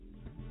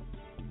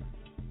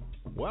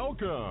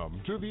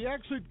Welcome to the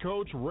Exit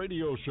Coach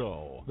Radio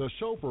Show, the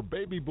show for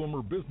baby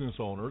boomer business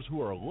owners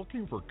who are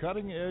looking for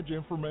cutting edge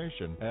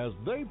information as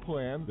they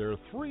plan their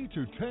 3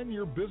 to 10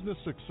 year business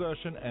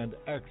succession and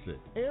exit.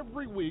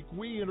 Every week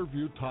we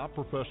interview top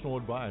professional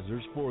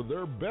advisors for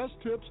their best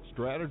tips,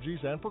 strategies,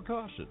 and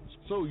precautions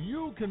so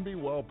you can be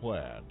well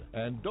planned.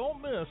 And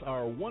don't miss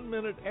our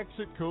 1-minute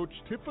Exit Coach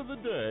tip of the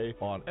day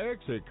on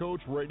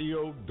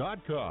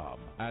ExitCoachRadio.com.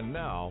 And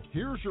now,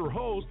 here's your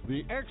host,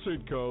 the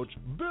Exit Coach,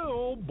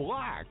 Bill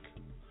Black.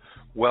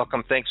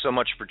 Welcome. Thanks so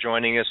much for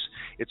joining us.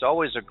 It's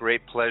always a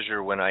great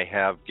pleasure when I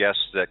have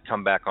guests that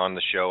come back on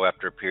the show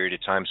after a period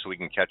of time so we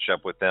can catch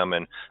up with them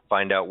and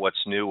find out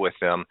what's new with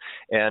them.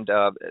 And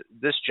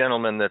this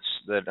gentleman that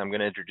I'm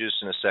going to introduce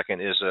in a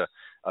second is a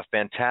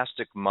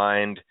fantastic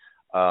mind.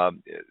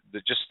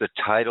 Just the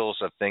titles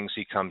of things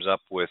he comes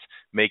up with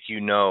make you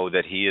know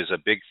that he is a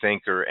big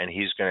thinker and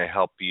he's going to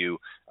help you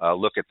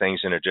look at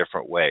things in a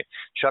different way.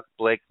 Chuck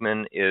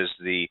Blakeman is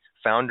the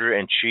founder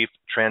and chief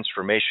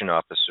transformation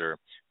officer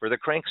for the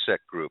Crankset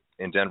Group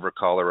in Denver,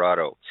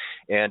 Colorado.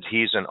 And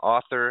he's an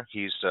author.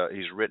 He's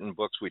written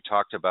books. We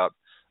talked about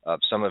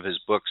some of his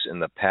books in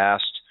the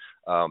past.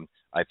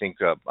 I think,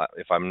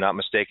 if I'm not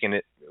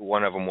mistaken,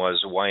 one of them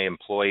was why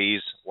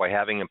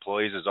having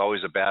employees is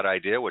always a bad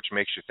idea, which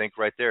makes you think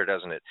right there,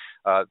 doesn't it?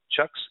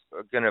 Chuck's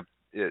going to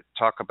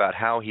talk about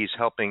how he's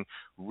helping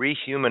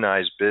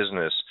rehumanize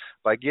business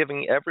by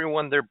giving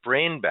everyone their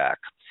brain back.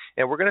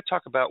 And we're going to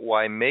talk about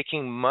why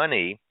making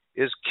money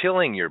is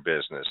killing your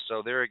business.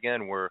 So there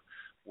again, we're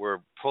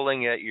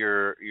pulling at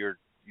your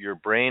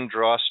brain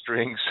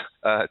drawstrings.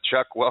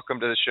 Chuck, welcome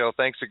to the show.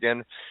 Thanks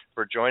again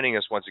for joining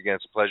us once again.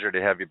 It's a pleasure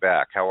to have you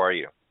back. How are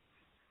you?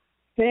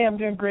 Hey, I'm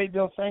doing great,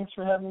 Bill. Thanks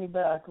for having me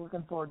back.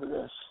 Looking forward to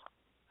this.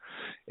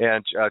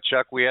 And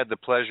Chuck, we had the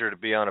pleasure to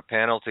be on a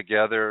panel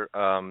together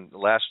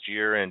last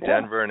year in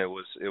Denver, and it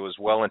was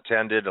well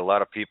attended. A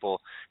lot of people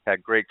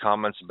had great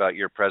comments about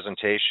your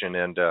presentation,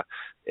 and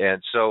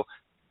so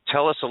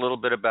tell us a little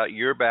bit about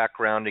your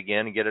background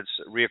again, and get us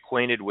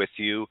reacquainted with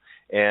you,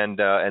 and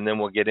then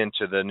we'll get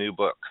into the new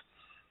book.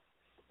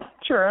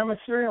 Sure. I'm a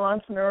serial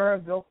entrepreneur.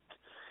 I've built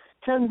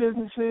 10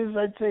 businesses.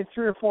 I'd say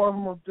 3 or 4 of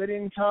them were bid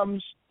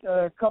incomes.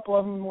 A couple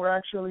of them were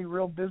actually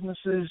real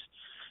businesses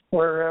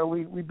where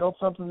we built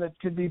something that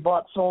could be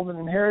bought, sold, and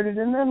inherited.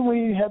 And then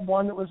we had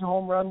one that was a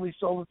home run. We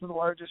sold it to the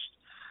largest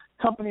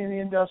company in the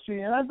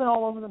industry. And I've been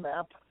all over the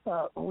map.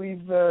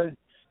 We've done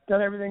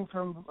everything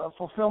from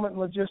fulfillment and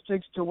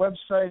logistics to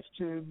websites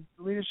to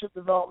leadership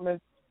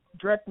development,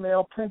 direct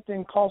mail,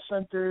 printing, call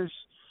centers,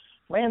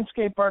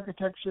 landscape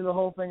architecture, the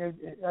whole thing.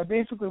 I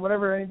basically,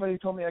 whatever anybody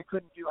told me I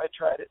couldn't do, I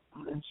tried it.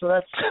 And so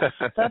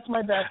that's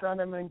my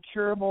background. I'm an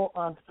incurable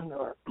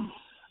entrepreneur.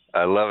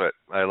 I love it.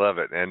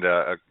 And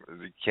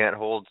you can't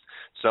hold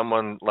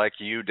someone like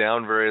you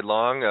down very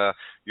long.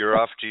 You're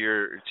off to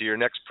your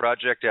next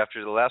project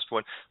after the last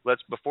one.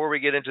 Before we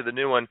get into the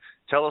new one,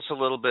 tell us a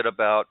little bit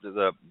about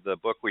the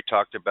book we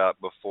talked about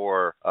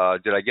before.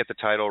 Did I get the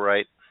title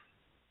right?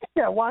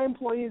 Yeah, Why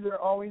Employees Are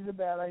Always a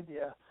Bad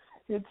Idea.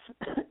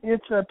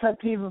 It's a pet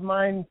peeve of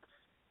mine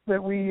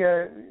that we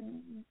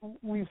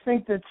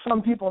think that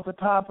some people at the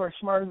top are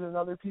smarter than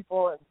other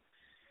people, and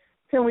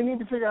we need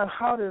to figure out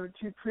how to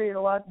create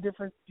a lot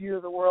different view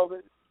of the world.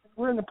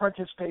 We're in the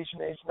participation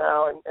age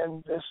now,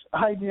 and this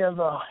idea of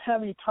a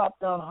heavy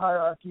top-down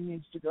hierarchy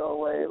needs to go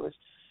away. It was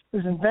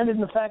invented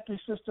in the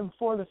factory system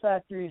for the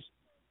factories,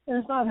 and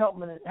it's not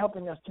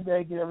helping us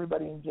today get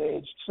everybody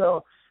engaged.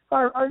 So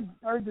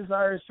our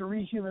desire is to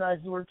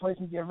rehumanize the workplace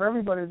and give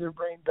everybody their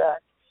brain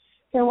back.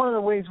 And one of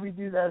the ways we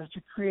do that is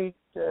to create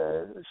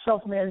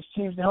self-managed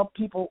teams to help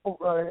people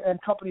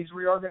and companies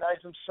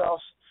reorganize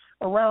themselves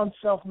around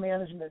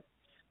self-management,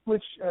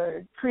 which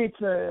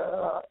creates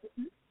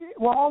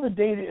all the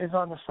data is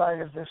on the side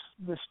of this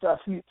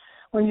stuff.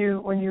 When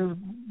you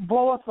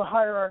blow up the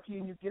hierarchy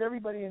and you get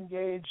everybody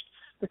engaged,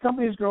 the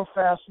companies grow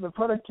faster, the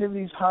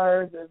productivity is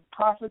higher, the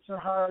profits are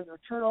higher, their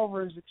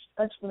turnover is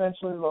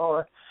exponentially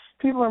lower.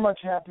 People are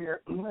much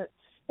happier.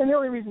 And the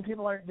only reason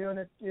people aren't doing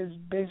it is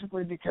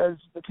basically because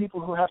the people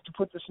who have to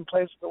put this in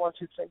place are the ones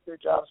who think their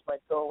jobs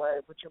might go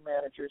away, which are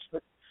managers.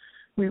 But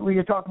we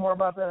could talk more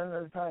about that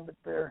another time, but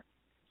they're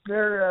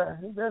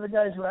the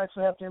guys who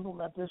actually have to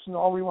implement this, and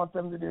all we want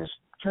them to do is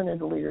turn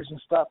into leaders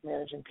and stop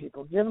managing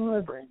people. Give them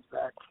their brains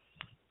back.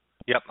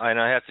 Yep,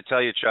 and I have to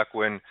tell you, Chuck,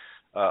 when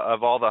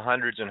of all the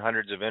hundreds and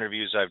hundreds of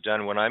interviews I've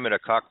done, when I'm at a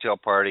cocktail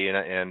party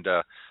and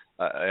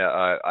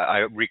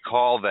I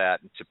recall that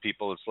to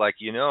people, it's like,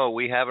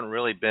 we haven't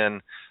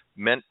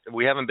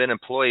been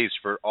employees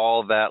for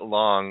all that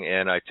long,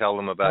 and I tell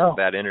them about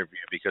that interview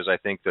because I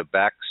think the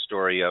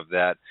backstory of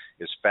that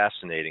is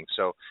fascinating.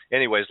 So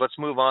anyways, let's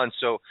move on.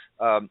 So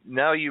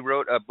now you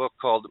wrote a book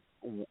called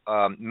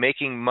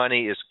Making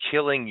Money is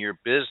Killing Your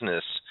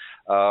Business,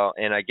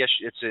 and I guess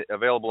it's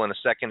available in a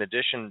second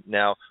edition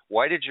now.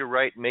 Why did you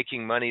write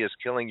Making Money is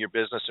Killing Your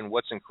Business, and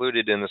what's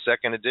included in the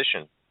second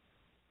edition?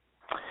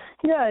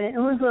 Yeah, it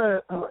was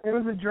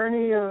a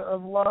journey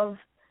of love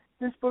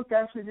This book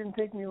actually didn't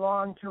take me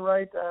long to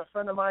write. A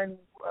friend of mine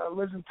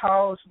lives in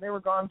Taos, and they were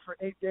gone for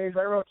 8 days.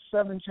 I wrote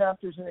 7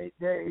 chapters in 8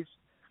 days.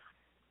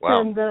 Wow.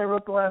 And then I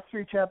wrote the last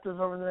 3 chapters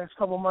over the next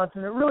couple of months.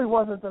 And it really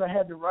wasn't that I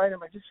had to write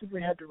them. I just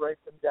simply had to write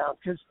them down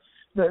because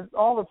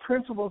all the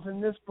principles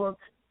in this book,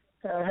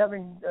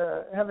 having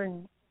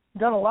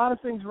done a lot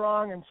of things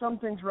wrong and some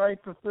things right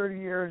for 30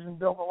 years and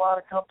built a lot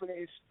of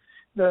companies,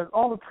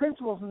 all the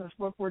principles in this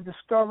book were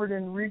discovered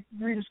and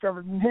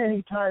rediscovered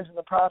many times in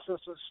the process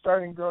of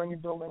starting, growing,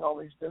 and building all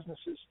these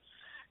businesses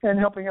and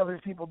helping other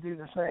people do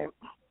the same.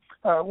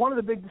 One of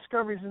the big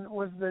discoveries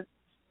was that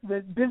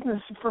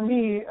business, for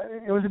me,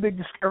 it was a big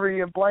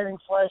discovery, a blinding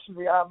flash of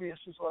the obvious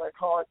is what I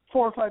call it.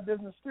 3 or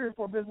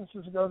 4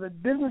 businesses ago,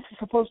 that business is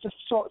supposed to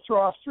throw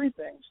off 3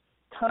 things: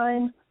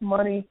 time,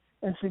 money,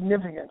 and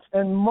significance.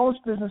 And most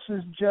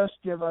businesses just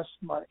give us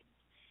money.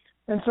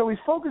 And so we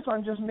focus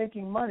on just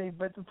making money,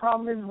 but the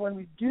problem is when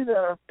we do that,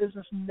 our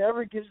business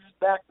never gives us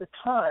back the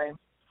time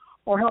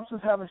or helps us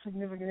have a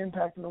significant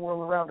impact in the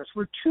world around us.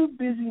 We're too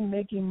busy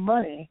making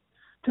money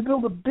to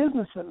build a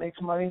business that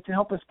makes money to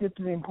help us get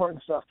to the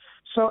important stuff.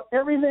 So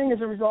everything,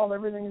 as a result,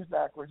 everything is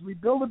backwards. We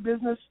build a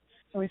business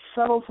and we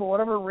settle for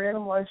whatever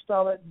random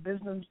lifestyle that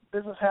business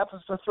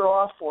happens to throw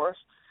off for us.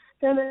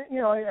 And,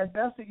 at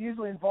best, it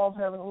usually involves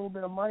having a little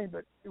bit of money,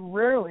 but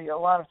rarely a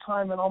lot of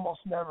time and almost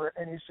never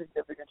any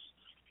significance.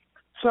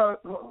 So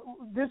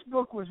this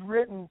book was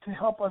written to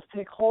help us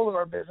take hold of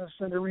our business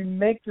and to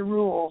remake the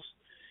rules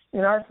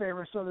in our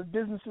favor so that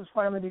businesses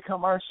finally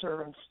become our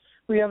servants.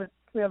 We have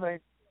a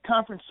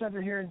conference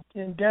center here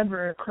in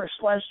Denver, and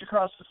splashed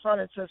across the front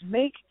it says,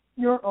 "Make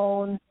your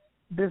own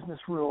business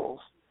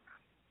rules."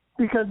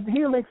 Because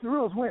he who makes the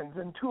rules wins.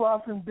 And too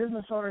often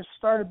business owners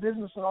start a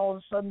business and all of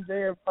a sudden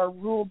they are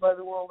ruled by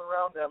the world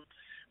around them.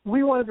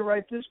 We wanted to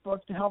write this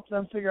book to help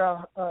them figure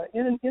out,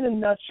 in a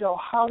nutshell,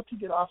 how to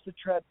get off the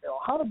treadmill,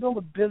 how to build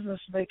a business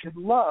they could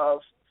love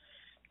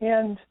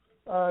and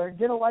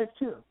get a life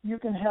too. You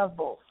can have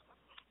both.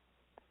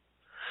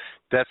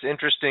 That's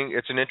interesting.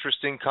 It's an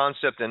interesting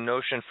concept and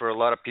notion for a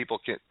lot of people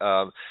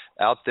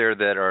out there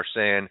that are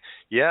saying,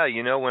 yeah,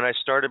 when I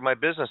started my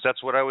business,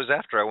 that's what I was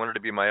after. I wanted to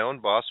be my own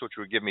boss, which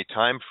would give me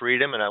time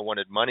freedom, and I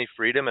wanted money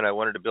freedom, and I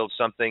wanted to build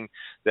something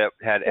that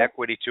had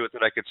equity to it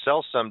that I could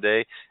sell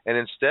someday. And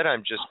instead,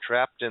 I'm just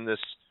trapped in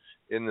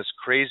this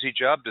crazy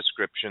job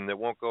description that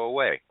won't go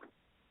away.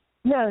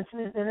 Yeah,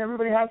 and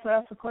everybody has to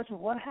ask the question,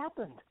 what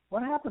happened?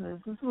 What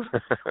happened? This was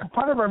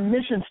part of our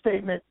mission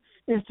statement,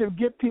 is to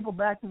get people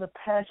back to the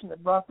passion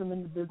that brought them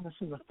into business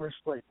in the first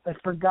place. I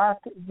forgot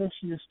that this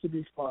used to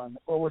be fun,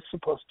 or was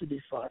supposed to be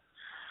fun.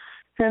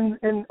 And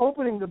in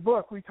opening the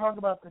book, we talk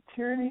about the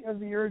tyranny of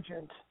the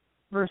urgent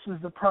versus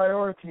the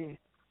priority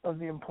of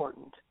the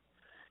important.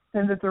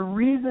 And that the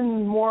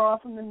reason, more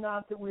often than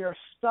not, that we are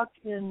stuck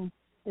in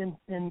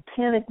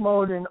panic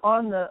mode and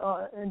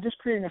and just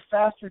creating a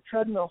faster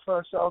treadmill for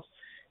ourselves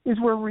is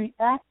we're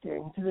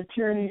reacting to the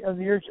tyranny of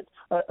the urgent.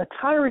 A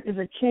tyrant is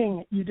a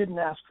king you didn't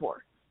ask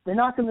for. They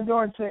knock on the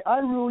door and say, "I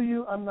rule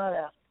you, I'm not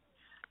asking."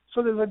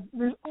 So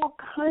there's all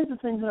kinds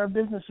of things in our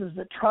businesses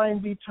that try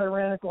and be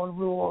tyrannical and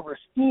rule over us.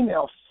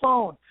 Email,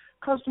 phone,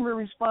 customer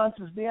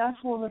responses, the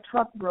axle in the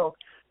truck broke,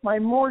 my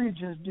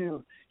mortgage is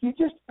due. You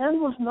just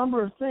endless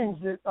number of things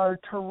that are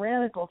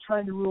tyrannical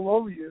trying to rule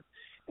over you.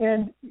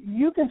 And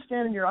you can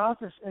stand in your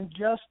office and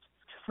just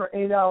for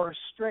 8 hours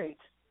straight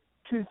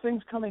to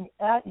things coming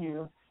at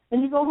you,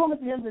 and you go home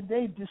at the end of the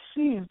day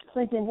deceived,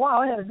 thinking,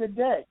 "Wow, I had a good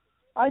day.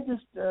 I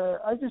just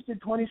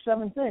did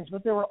 27 things,"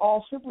 but they were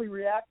all simply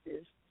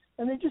reactive,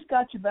 and they just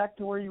got you back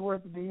to where you were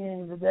at the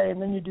beginning of the day,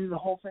 and then you do the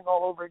whole thing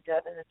all over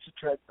again, and it's a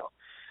treadmill.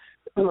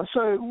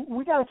 So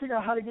we got to figure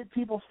out how to get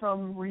people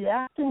from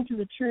reacting to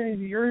the tyranny of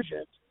the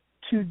urgent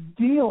to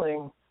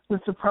dealing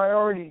with the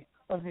priority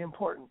of the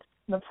important.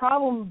 And the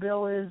problem,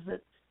 Bill, is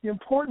that the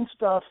important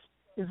stuff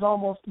is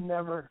almost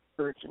never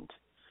urgent.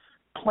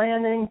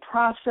 Planning,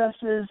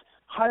 processes,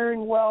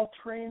 hiring well,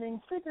 training,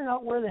 figuring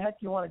out where the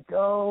heck you want to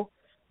go,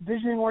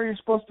 visioning where you're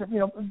supposed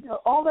to,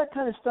 all that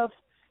kind of stuff.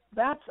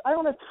 I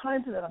don't have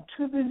time for that. I'm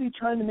too busy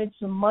trying to make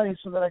some money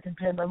so that I can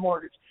pay my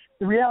mortgage.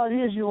 The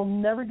reality is you will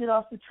never get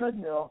off the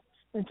treadmill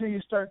until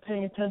you start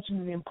paying attention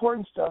to the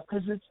important stuff,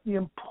 because it's the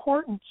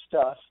important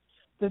stuff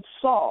that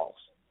solves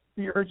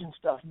the urgent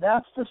stuff.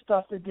 That's the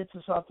stuff that gets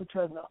us off the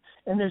treadmill,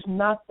 and there's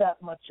not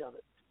that much of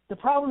it. The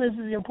problem is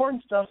the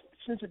important stuff,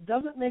 since it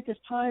doesn't make us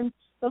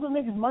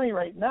money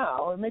right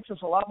now, it makes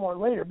us a lot more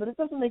later, but it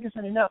doesn't make us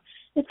any now.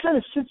 It kind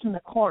of sits in the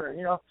corner.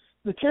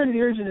 The tyranny of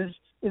the urgent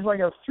is like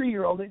a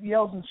 3-year-old. It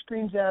yells and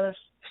screams at us,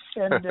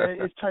 and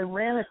it's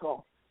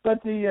tyrannical.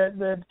 But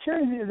the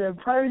tyranny, the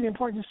priority of the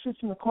important, just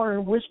sits in the corner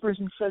and whispers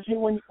and says, "Hey,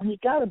 when you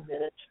got a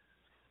minute,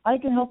 I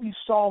can help you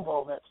solve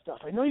all that stuff.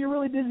 I know you're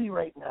really busy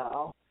right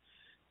now,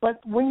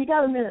 but when you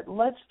got a minute,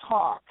 let's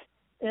talk."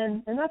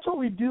 And that's what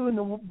we do in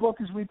the book,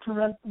 is we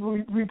present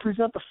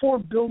the 4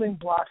 building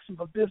blocks of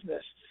a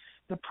business,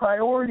 the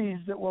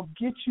priorities that will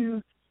get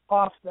you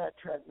off that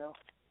treadmill.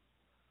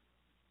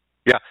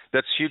 Yeah,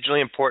 that's hugely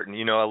important.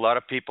 You know, a lot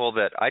of people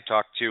that I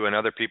talk to and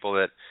other people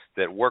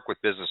that work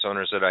with business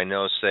owners that I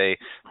know say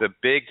the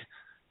big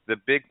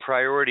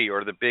priority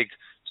or the big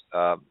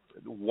uh,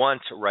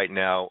 want right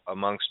now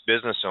amongst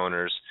business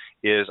owners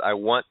is I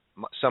want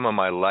some of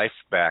my life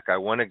back. I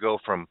want to go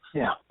from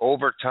Yeah.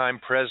 overtime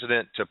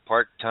president to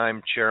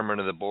part-time chairman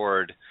of the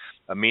board,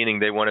 meaning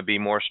they want to be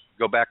more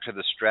go back to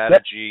the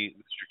Yep.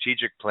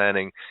 strategic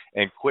planning,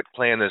 and quit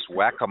playing this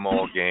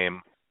whack-a-mole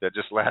game that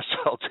just lasts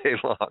all day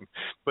long.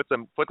 Put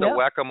the Yeah.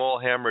 whack-a-mole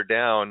hammer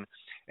down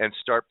and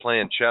start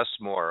playing chess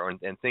more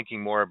and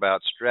thinking more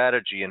about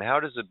strategy and how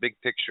does the big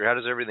picture, how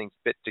does everything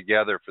fit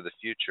together for the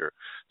future.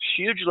 It's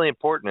hugely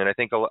important, and I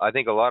think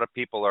a lot of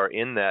people are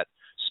in that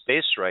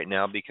space right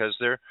now because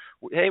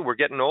we're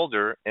getting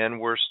older and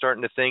we're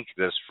starting to think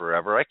this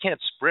forever. I can't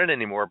sprint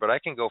anymore, but I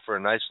can go for a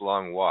nice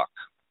long walk.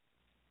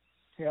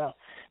 Yeah.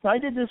 Now, I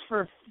did this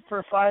for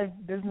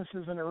 5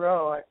 businesses in a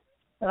row.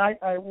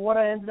 I what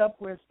I ended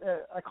up with,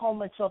 I called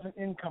myself an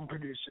income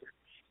producer.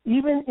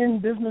 Even in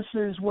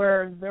businesses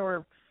where there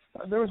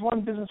was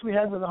one business we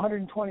had with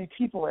 120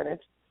 people in it,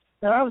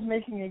 and I was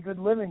making a good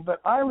living, but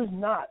I was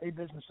not a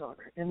business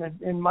owner.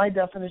 In my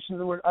definition of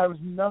the word, I was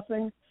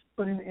nothing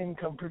but an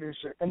income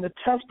producer. And the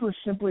test was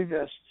simply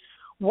this: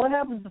 what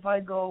happens if I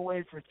go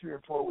away for 3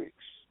 or 4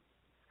 weeks?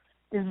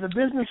 Is the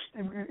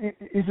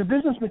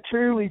business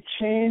materially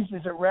changed?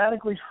 Is it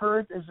radically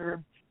hurt? Is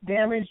there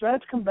damage? Do I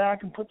have to come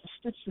back and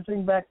stitch the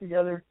thing back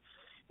together?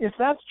 If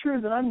that's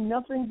true, then I'm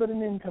nothing but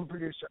an income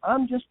producer.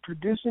 I'm just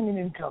producing an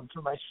income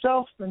for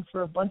myself and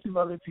for a bunch of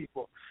other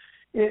people.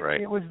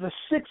 Right. It was the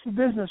 6th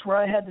business where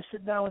I had to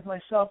sit down with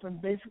myself and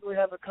basically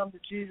have it come to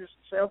Jesus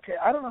and say, okay,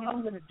 I don't know how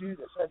I'm going to do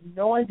this. I have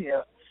no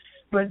idea.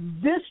 But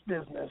this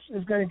business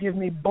is going to give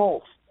me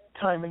both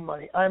time and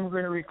money. I'm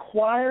going to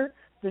require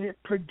that it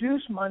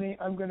produce money.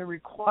 I'm going to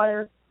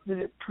require that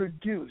it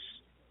produce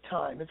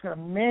time. It's going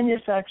to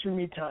manufacture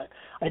me time.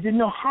 I didn't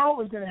know how it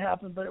was going to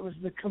happen, but it was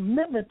the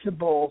commitment to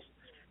both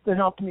that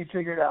helped me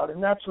figure it out,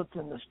 and that's what's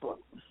in this book.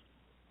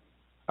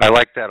 I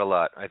like that a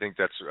lot. I think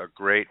that's a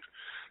great,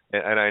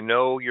 and I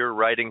know your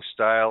writing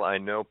style. I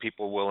know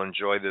people will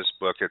enjoy this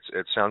book.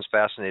 It sounds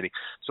fascinating.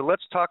 So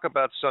let's talk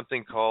about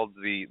something called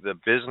the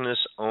business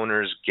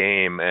owner's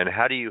game, and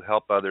how do you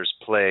help others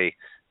play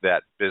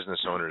that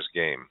business owner's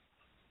game?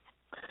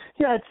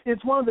 Yeah,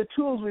 it's one of the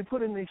tools we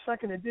put in the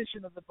second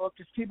edition of the book.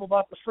 If people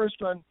bought the first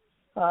one,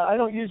 I'm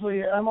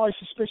always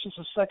suspicious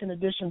of second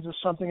editions of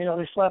something. You know,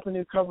 they slap a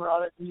new cover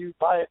on it and you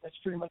buy it. It's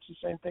pretty much the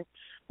same thing.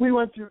 We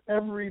went through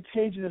every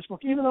page of this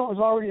book. Even though it was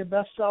already a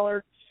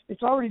bestseller,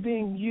 it's already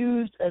being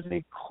used as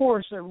a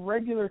course, a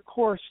regular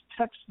course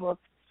textbook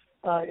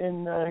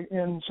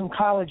in some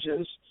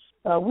colleges.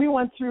 We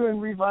went through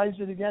and revised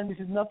it again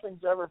because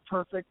nothing's ever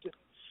perfect.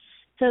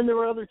 And there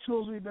were other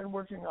tools we've been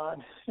working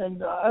on.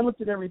 And I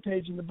looked at every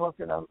page in the book,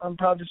 and I'm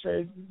proud to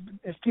say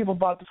if people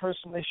bought the first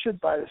one, they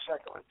should buy the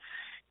second one.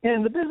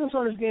 And the business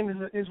owner's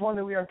game is one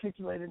that we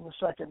articulated in the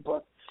second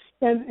book.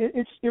 And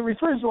it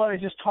refers to what I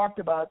just talked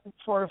about.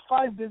 For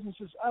 5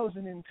 businesses, I was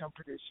an income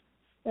producer.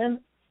 And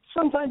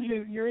sometimes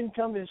your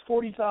income is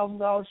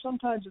 $40,000.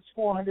 Sometimes it's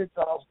 $400,000.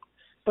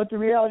 But the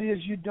reality is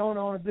you don't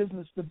own a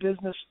business. The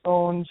business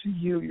owns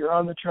you. You're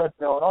on the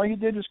treadmill. And all you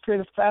did was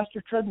create a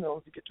faster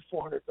treadmill to get to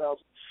 $400,000.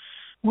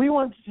 We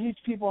want to teach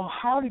people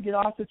how to get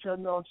off the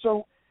treadmill. And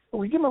so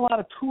we give them a lot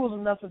of tools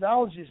and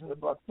methodologies in the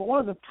book. But one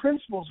of the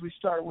principles we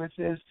start with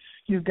is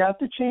you've got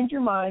to change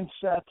your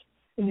mindset,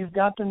 and you've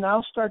got to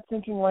now start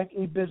thinking like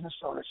a business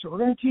owner. So we're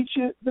going to teach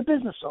you the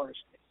business owner's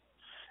game.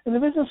 And the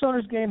business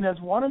owner's game has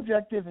 1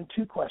 objective and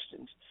 2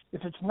 questions.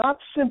 If it's not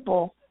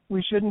simple,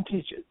 we shouldn't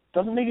teach it.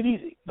 Doesn't make it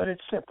easy, but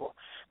it's simple.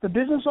 The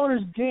business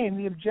owner's game,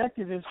 the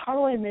objective is, how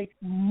do I make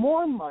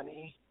more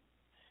money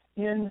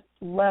in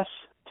less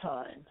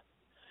time?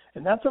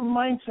 And that's a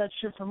mindset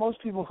shift for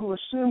most people who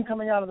assume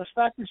coming out of the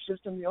factory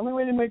system, the only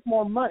way to make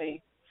more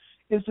money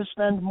is to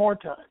spend more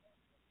time.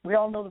 We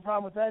all know the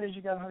problem with that is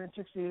you got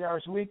 168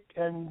 hours a week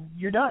and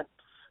you're done.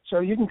 So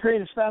you can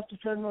create as fast a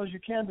treadmill as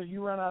you can, but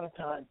you run out of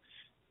time.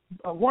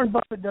 Warren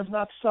Buffett does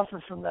not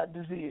suffer from that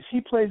disease.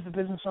 He plays the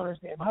business owner's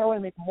game. How do I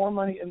make more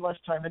money in less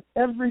time? And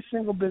every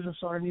single business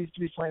owner needs to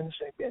be playing the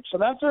same game. So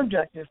that's our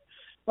objective.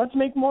 Let's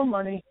make more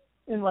money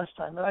in less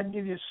time. And I can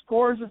give you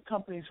scores of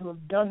companies who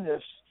have done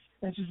this,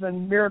 and it's just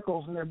been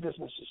miracles in their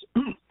businesses.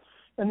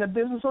 And the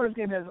business owner's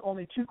game has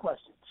only 2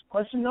 questions.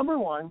 Question number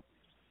 1,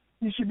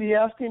 you should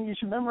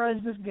memorize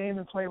this game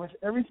and play with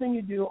everything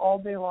you do all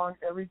day long,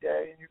 every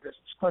day in your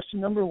business. Question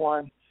number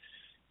 1,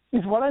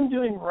 is what I'm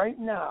doing right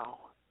now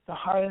the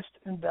highest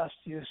and best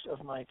use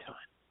of my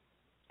time?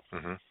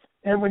 Mm-hmm.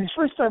 And when you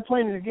first start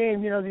playing the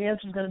game, the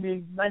answer is going to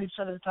be 90%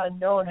 of the time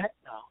no and heck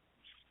no.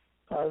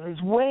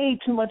 There's way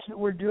too much that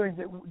we're doing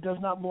that does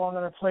not belong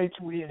on our plates.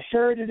 We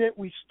inherited it.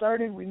 We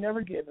started. We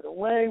never gave it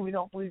away. We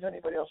don't believe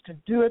anybody else can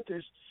do it.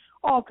 There's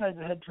all kinds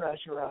of head trash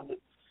around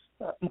it.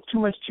 Too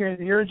much cheering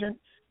the urgent.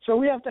 So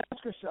we have to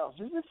ask ourselves,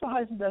 is this the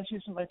highest and best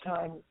use of my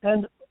time?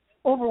 And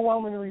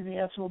overwhelmingly, the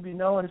answer will be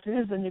no. And if it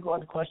is, then you go on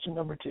to question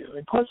number 2.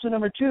 And question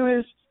number 2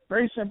 is,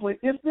 very simply,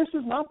 if this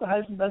is not the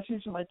highest and best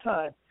use of my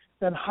time,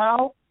 then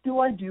how do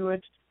I do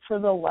it for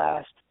the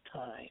last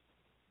time?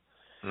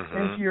 Mm-hmm.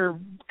 And if you're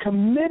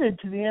committed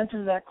to the answer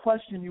to that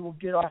question, you will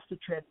get off the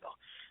treadmill.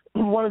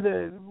 One of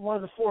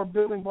the 4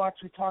 building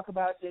blocks we talk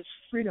about is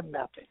freedom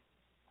mapping.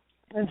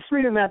 And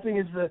freedom mapping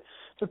is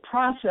the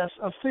process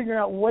of figuring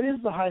out what is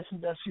the highest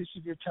and best use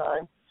of your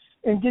time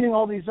and getting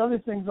all these other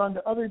things onto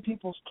other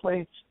people's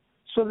plates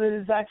so that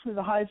it's actually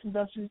the highest and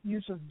best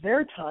use of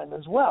their time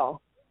as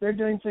well. They're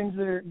doing things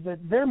that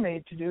they're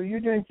made to do. You're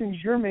doing things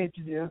you're made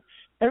to do.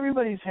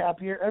 Everybody's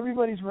happier.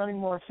 Everybody's running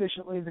more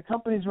efficiently. The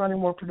company's running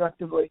more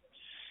productively.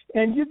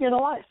 And you get a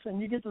life,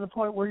 and you get to the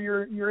point where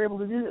you're able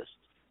to do this.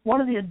 One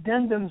of the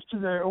addendums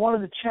to one of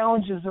the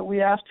challenges that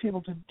we ask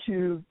people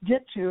to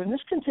get to, and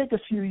this can take a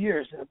few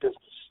years in a business.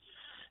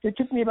 It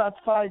took me about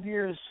 5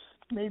 years,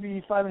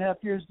 maybe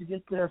 5.5 years, to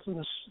get there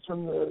from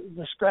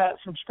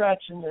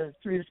scratch in the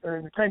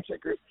Crankset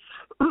Group.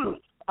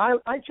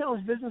 I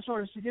challenge business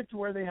owners to get to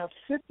where they have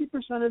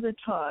 50% of their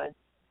time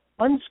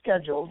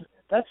unscheduled.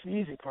 That's the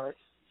easy part,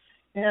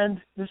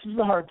 and this is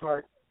the hard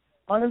part: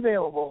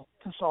 unavailable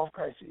to solve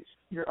crises.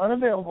 You're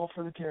unavailable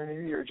for the tyranny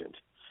of the urgent.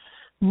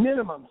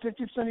 Minimum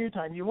 50% of your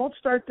time. You won't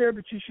start there,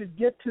 but you should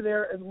get to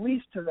there, at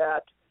least to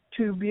that,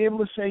 to be able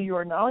to say you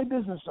are now a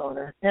business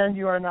owner and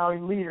you are now a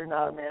leader,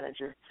 not a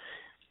manager.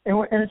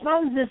 And it's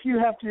not as if you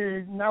have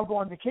to now go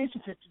on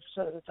vacation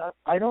 50% of the time.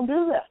 I don't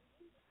do that.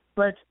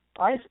 But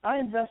I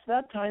invest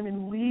that time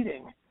in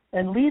leading.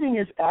 And leading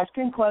is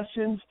asking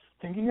questions,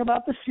 thinking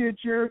about the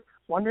future,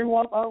 wondering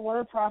what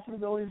our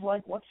profitability is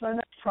like, what's our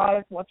next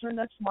product, what's our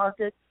next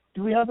market,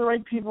 do we have the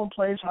right people in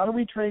place, how do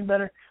we train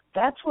better?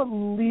 That's what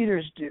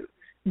leaders do.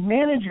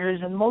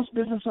 Managers, and most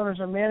business owners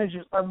are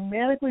managers, are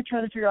manically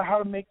trying to figure out how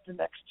to make the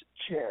next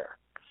chair.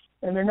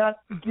 And they're not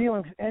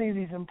dealing with any of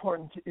these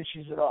important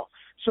issues at all.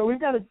 So we've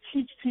got to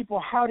teach people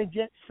how to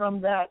get from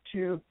that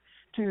to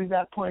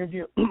that point of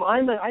view.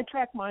 I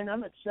track mine.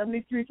 I'm at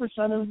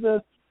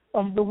 73%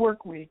 of the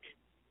work week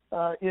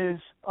is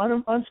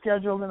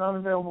unscheduled and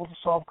unavailable to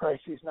solve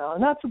crises now.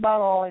 And that's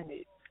about all I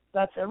need.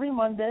 That's every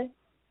Monday,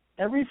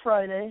 every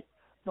Friday,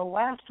 the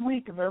last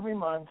week of every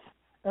month,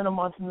 and a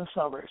month in the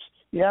summers.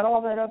 You add all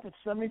that up, it's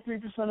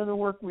 73% of the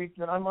work week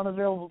that I'm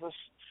unavailable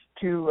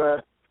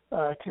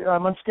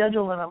I'm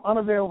unscheduled and I'm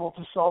unavailable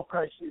to solve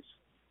crises.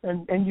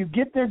 And you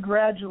get there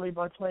gradually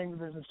by playing the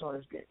business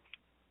owner's game.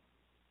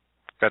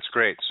 That's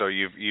great. So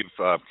you've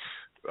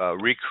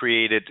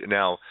recreated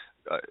now.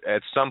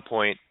 At some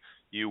point,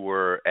 you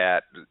were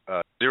at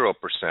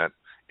 0%,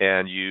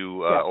 and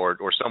you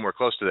or somewhere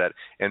close to that.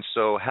 And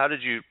so, how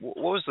did you? What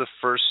was the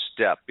first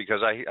step?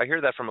 Because I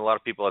hear that from a lot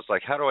of people. It's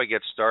like, how do I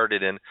get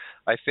started? And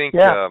I think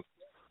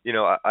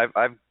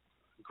I've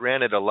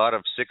granted a lot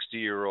of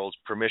 60-year-olds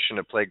permission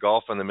to play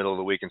golf in the middle of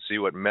the week and see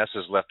what mess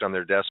is left on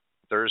their desk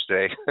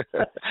Thursday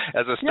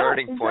as a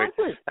starting point.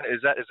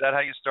 Is that how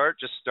you start?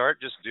 Just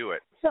start, just do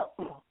it. Yeah.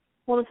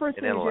 Well, the first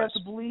thing is you have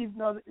to believe.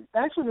 No,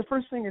 actually, the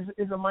first thing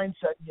is a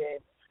mindset game.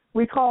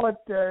 We call it.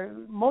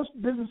 Most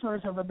business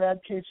owners have a bad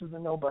case of the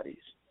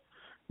nobodies.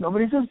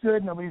 Nobody's as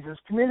good. Nobody's as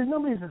committed.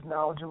 Nobody's as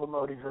knowledgeable.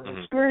 Nobody's as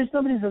experienced.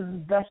 Nobody's as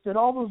invested.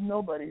 All those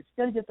nobodies.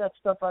 You got to get that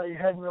stuff out of your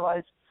head and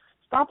realize.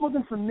 Stop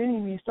looking for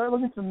mini-me. Start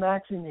looking for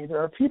maxi-me.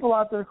 There are people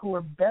out there who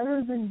are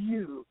better than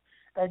you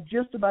at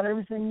just about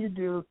everything you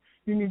do.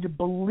 You need to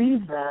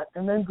believe that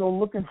and then go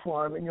looking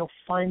for them, and you'll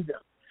find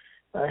them.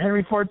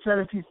 Henry Ford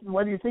said,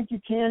 whether you think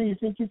you can or you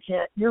think you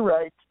can't, you're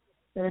right.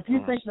 And if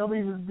you think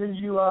nobody's as good as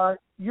you are,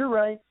 you're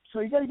right. So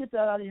you got to get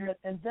that out of your head.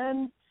 And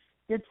then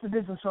it's the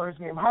business owner's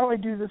game. How do I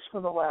do this for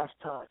the last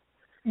time?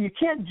 You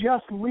can't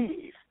just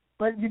leave,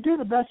 but you do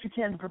the best you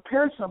can to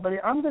prepare somebody.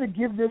 I'm going to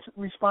give this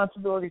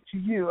responsibility to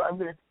you. I'm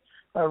going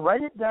to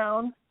write it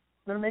down. I'm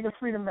going to make a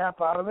freedom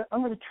map out of it.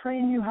 I'm going to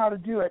train you how to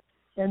do it.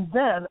 And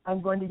then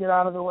I'm going to get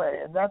out of the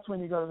way. And that's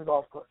when you go to the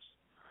golf course.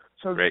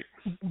 So Great.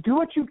 Do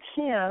what you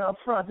can up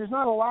front. There's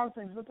not a lot of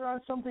things, but there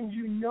are some things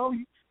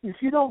if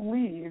you don't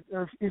leave,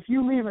 or if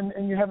you leave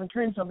and you haven't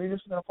trained somebody, this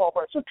is going to fall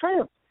apart. So train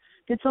them.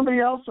 Get somebody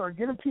else or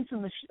get a piece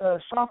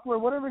of software,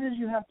 whatever it is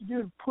you have to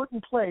do to put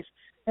in place.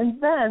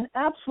 And then,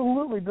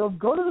 absolutely, Bill,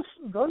 go to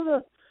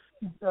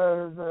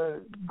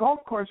the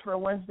golf course for a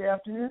Wednesday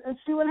afternoon and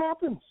see what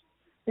happens.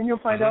 And you'll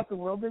find out the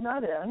world did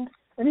not end.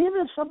 And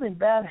even if something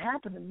bad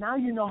happened, and now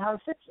you know how to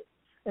fix it.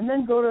 And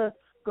then go to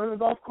the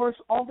golf course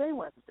all day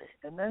Wednesday,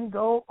 and then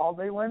go all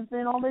day Wednesday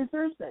and all day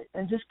Thursday,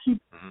 and just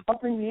keep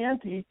upping the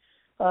ante,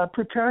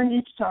 preparing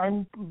each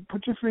time.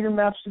 Put your freedom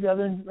maps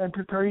together and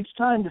prepare each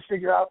time to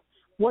figure out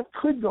what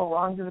could go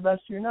wrong to the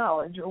best of your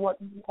knowledge, or what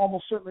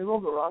almost certainly will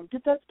go wrong.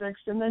 Get that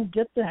fixed, and then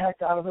get the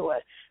heck out of the way.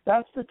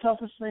 That's the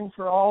toughest thing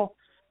for all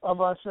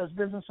of us as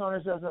business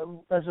owners.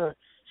 As a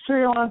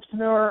serial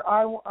entrepreneur,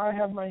 I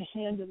have my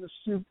hand in the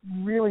soup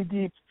really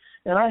deep,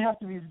 and I have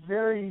to be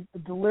very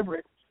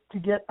deliberate to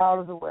get out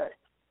of the way.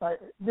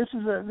 This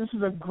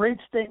is a great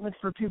statement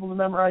for people to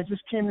memorize. This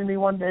came to me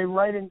one day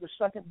writing the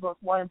second book,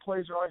 Why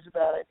Employees Are Always a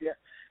Bad Idea.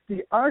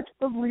 The art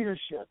of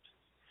leadership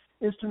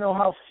is to know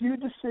how few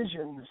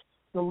decisions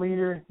the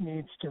leader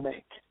needs to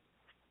make.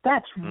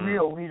 That's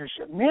real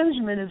leadership.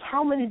 Management is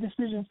how many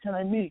decisions can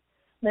I make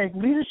make.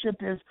 Leadership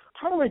is,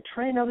 how do I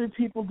train other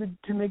people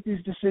to make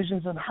these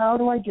decisions, and how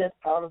do I get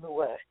out of the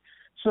way?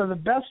 So the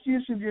best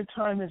use of your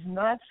time is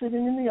not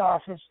sitting in the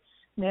office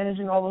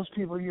managing all those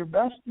people. Your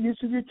best use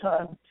of your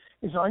time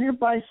is on your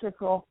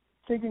bicycle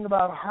thinking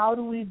about how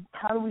do we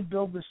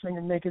build this thing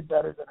and make it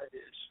better than it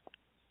is.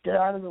 Get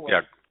out of the way.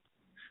 Yeah,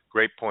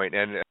 great point.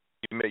 And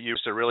you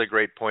used a really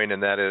great point,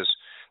 and that is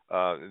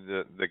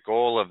the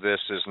goal of this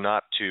is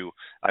not to,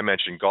 I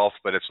mentioned golf,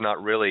 but it's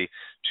not really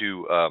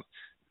to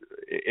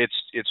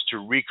it's to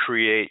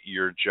recreate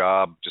your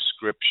job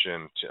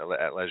description,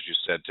 as you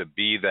said, to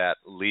be that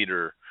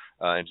leader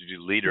and to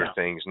do leader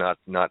things, not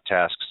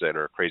tasks that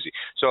are crazy.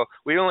 So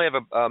we only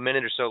have a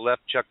minute or so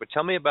left, Chuck, but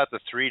tell me about the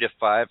 3 to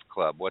 5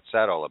 Club. What's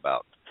that all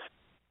about?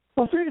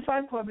 Well, 3 to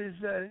 5 Club is,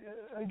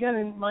 again,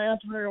 in my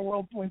entrepreneurial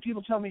world, when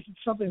people tell me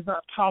something's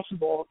not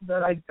possible,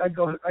 that I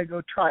go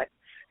try it.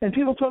 And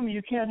people tell me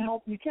you can't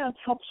help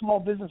small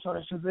business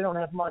owners because they don't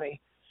have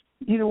money.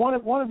 Either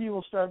one of you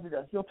will starve to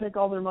death. You'll take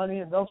all their money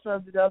and they'll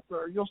starve to death,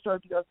 or you'll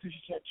starve to death because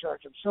you can't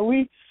charge them. So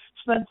we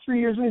spent 3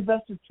 years, we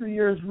invested 3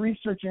 years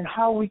researching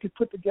how we could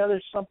put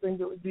together something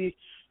that would be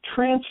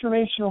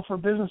transformational for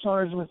business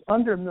owners with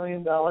under $1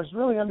 million,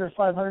 really under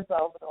 $500,000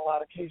 in a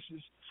lot of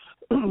cases,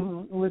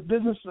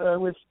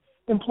 with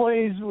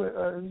employees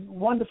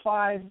 1 to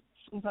 5,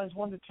 sometimes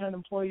 1 to 10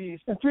 employees.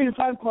 And 3 to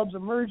 5 clubs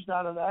emerged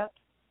out of that.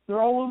 They're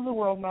all over the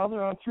world now.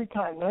 They're on 3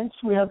 continents.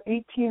 We have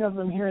 18 of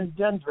them here in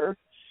Denver.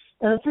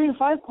 And a 3 to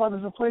 5 Club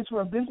is a place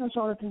where a business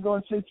owner can go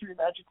and say 3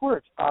 magic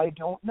words. I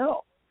don't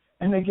know.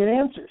 And they get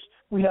answers.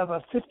 We have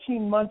a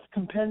 15-month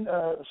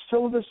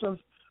syllabus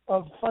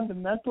of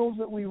fundamentals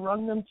that we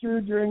run them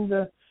through during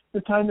the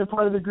time they're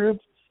part of the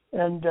group.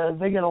 And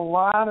they get a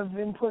lot of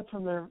input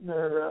from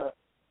the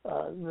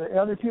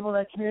other people in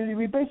that community.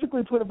 We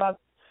basically put about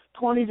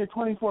 20 to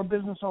 24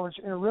 business owners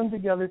in a room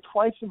together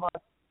twice a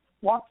month,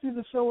 walk through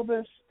the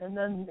syllabus, and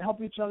then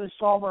help each other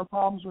solve our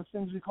problems with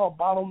things we call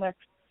bottleneck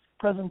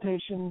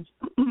presentations.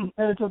 And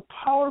it's a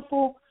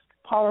powerful,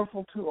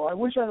 powerful tool. I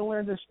wish I'd have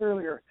learned this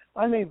earlier.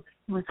 I'm a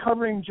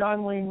recovering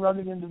John Wayne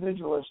rugged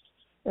individualist,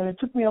 and it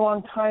took me a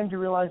long time to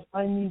realize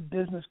I need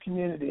business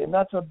community, and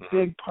that's a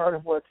big part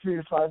of what 3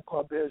 to 5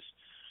 Club is.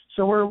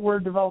 So we're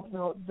developing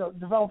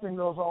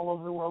those all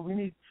over the world. We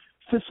need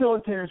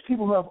facilitators,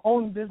 people who have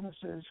owned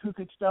businesses who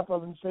could step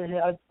up and say, hey,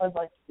 I'd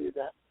like to do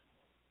that.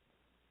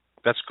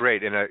 That's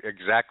great, and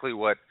exactly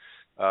what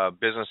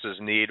businesses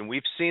need. And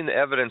we've seen the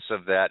evidence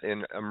of that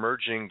in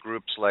emerging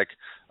groups like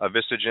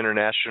Vistage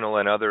International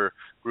and other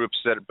groups.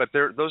 But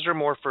those are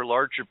more for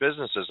larger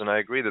businesses, and I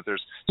agree that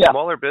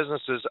smaller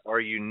businesses are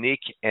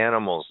unique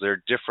animals.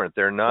 They're different.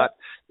 They're not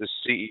the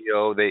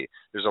CEO.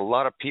 There's a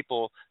lot of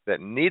people that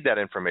need that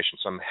information.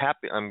 So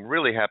I'm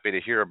really happy to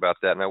hear about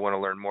that, and I want to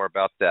learn more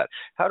about that.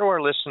 How do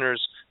our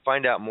listeners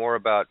find out more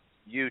about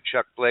you,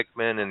 Chuck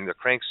Blakeman, and the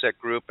Crankset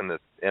Group,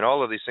 and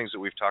all of these things that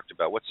we've talked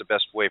about? What's the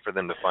best way for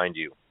them to find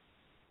you?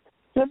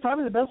 Yeah,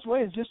 probably the best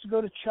way is just to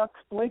go to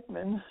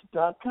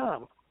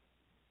chuckblakeman.com.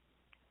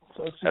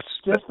 So it's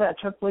just that,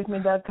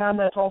 chuckblakeman.com.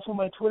 That's also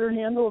my Twitter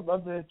handle. I'd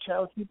love to chat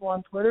with people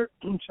on Twitter,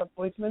 Chuck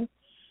Blakeman.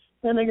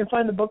 And they can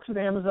find the books at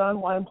Amazon,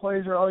 Why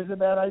Employees Are Always a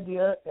Bad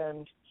Idea,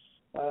 and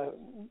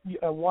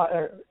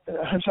why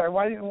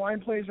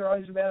Employees Are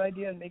Always a Bad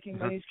Idea, and Making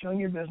Money is Killing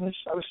Your Business.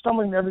 I was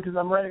stumbling there because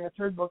I'm writing a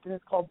third book, and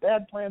it's called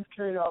Bad Plans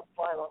Carried Out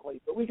Violently.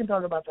 But we can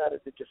talk about that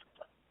at a different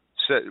time.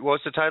 So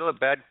what's the title of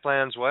Bad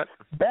Plans what?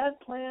 Bad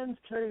Plans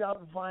Carried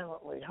Out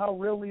Violently, How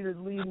Real Leaders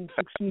Lead and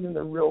Succeed in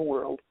the Real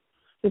World.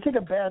 They take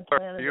a bad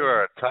plan you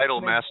are a title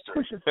master.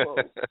 Push it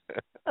forward.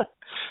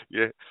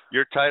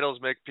 Your titles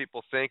make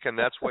people think, and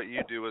that's what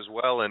you do as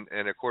well. And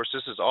of course,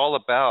 this is all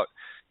about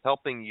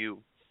helping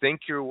you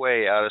think your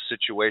way out of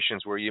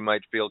situations where you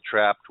might feel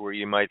trapped, where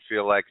you might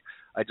feel like,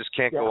 I just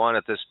can't go on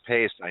at this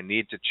pace. I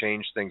need to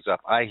change things up.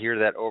 I hear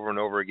that over and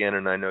over again,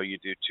 and I know you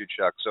do too,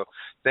 Chuck. So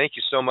thank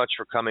you so much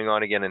for coming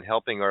on again and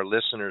helping our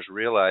listeners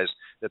realize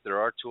that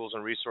there are tools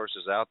and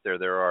resources out there.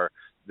 There are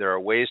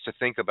ways to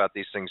think about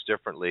these things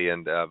differently,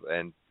 and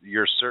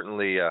you're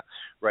certainly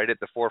right at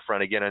the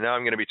forefront again. And now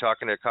I'm going to be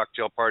talking at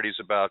cocktail parties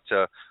about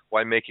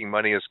why making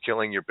money is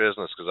killing your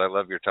business, because I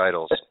love your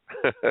titles.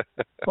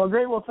 Well,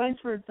 great. Well,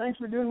 thanks for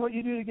doing what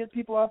you do to get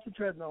people off the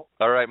treadmill.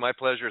 All right, my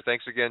pleasure.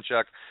 Thanks again,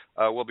 Chuck.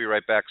 We'll be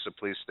right back, so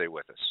please stay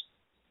with us.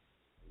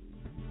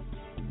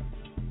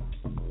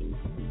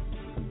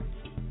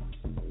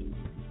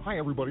 Hi,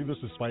 everybody. This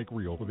is Spike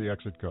Reel for the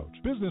Exit Coach.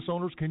 Business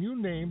owners, can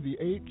you name the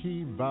 8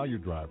 key value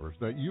drivers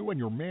that you and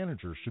your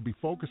managers should be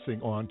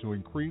focusing on to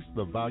increase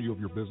the value of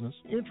your business?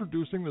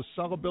 Introducing the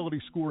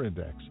Sellability Score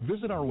Index.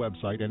 Visit our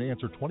website and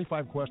answer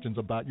 25 questions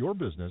about your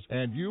business,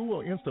 and you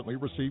will instantly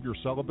receive your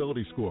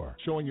sellability score,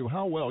 showing you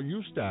how well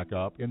you stack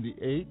up in the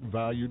 8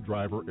 value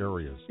driver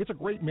areas. It's a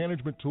great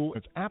management tool.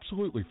 It's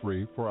absolutely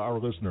free for our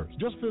listeners.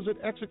 Just visit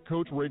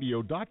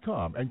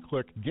exitcoachradio.com and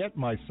click Get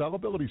My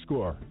Sellability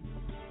Score.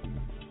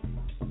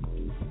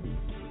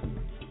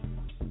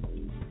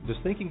 Does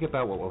thinking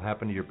about what will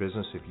happen to your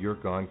business if you're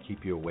gone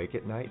keep you awake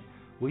at night?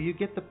 will you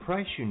get the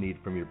price you need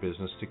from your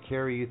business to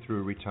carry you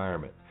through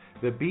retirement?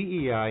 The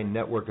BEI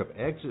network of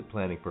exit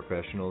planning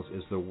professionals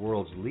is the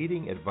world's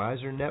leading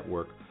advisor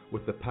network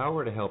with the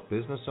power to help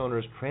business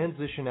owners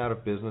transition out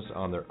of business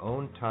on their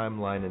own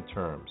timeline and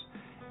terms.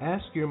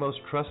 Ask your most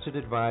trusted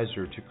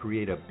advisor to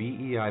create a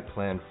BEI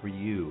plan for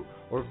you,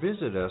 or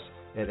visit us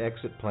at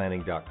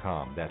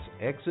exitplanning.com. That's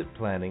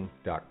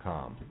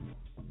exitplanning.com.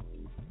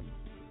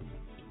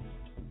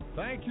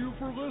 Thank you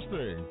for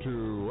listening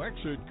to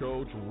Exit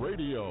Coach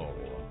Radio.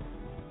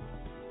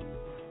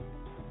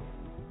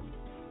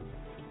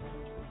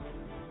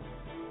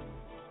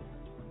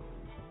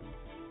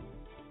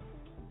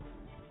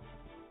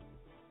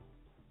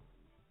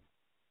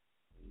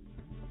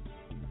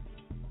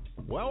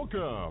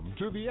 Welcome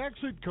to the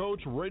Exit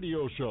Coach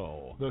Radio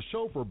Show, the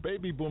show for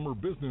baby boomer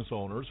business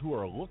owners who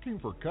are looking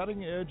for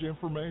cutting-edge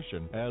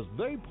information as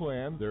they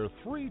plan their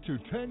 3 to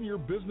 10-year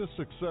business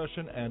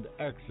succession and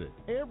exit.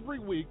 Every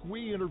week,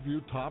 we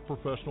interview top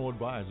professional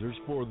advisors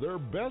for their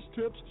best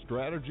tips,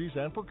 strategies,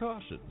 and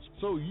precautions,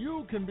 so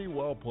you can be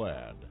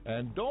well-planned.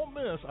 And don't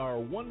miss our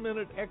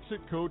 1-minute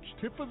Exit Coach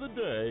tip of the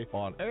day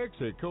on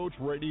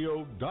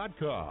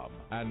ExitCoachRadio.com.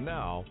 And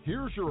now,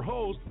 here's your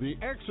host, the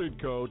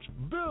Exit Coach,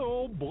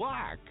 Bill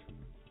Black.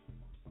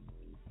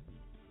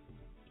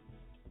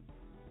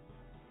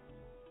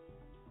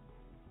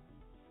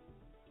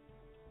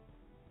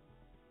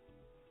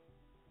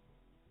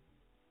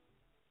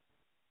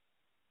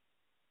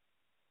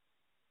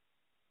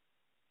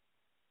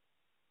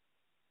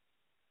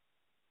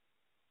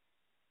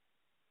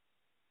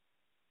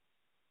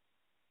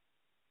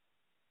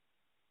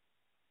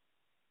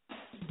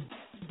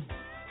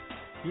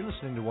 You're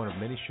listening to one of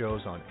many shows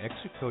on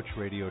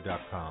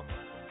ExitCoachRadio.com.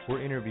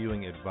 We're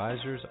interviewing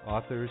advisors,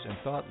 authors, and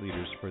thought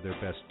leaders for their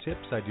best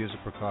tips, ideas,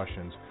 and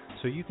precautions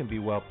so you can be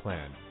well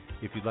planned.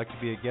 If you'd like to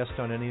be a guest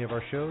on any of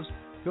our shows,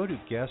 go to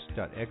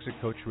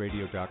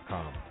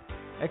guest.exitcoachradio.com.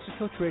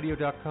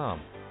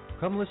 ExitCoachRadio.com.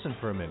 Come listen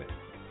for a minute.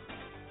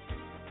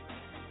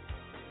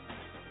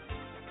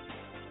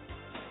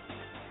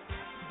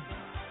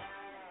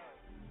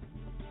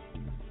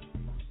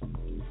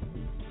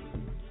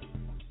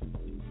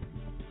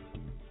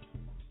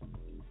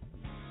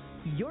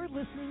 You're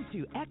listening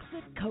to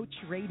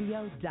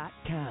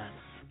ExitCoachRadio.com,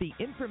 the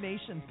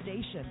information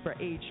station for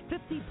age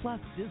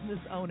 50-plus business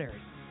owners,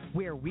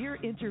 where we're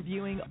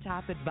interviewing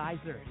top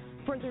advisors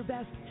for their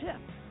best tips,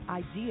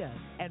 ideas,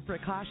 and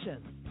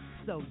precautions,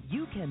 so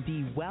you can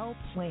be well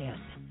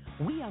planned.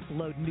 We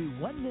upload new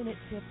 1-minute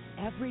tips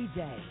every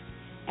day.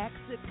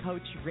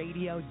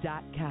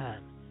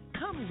 ExitCoachRadio.com.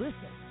 Come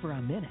listen for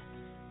a minute.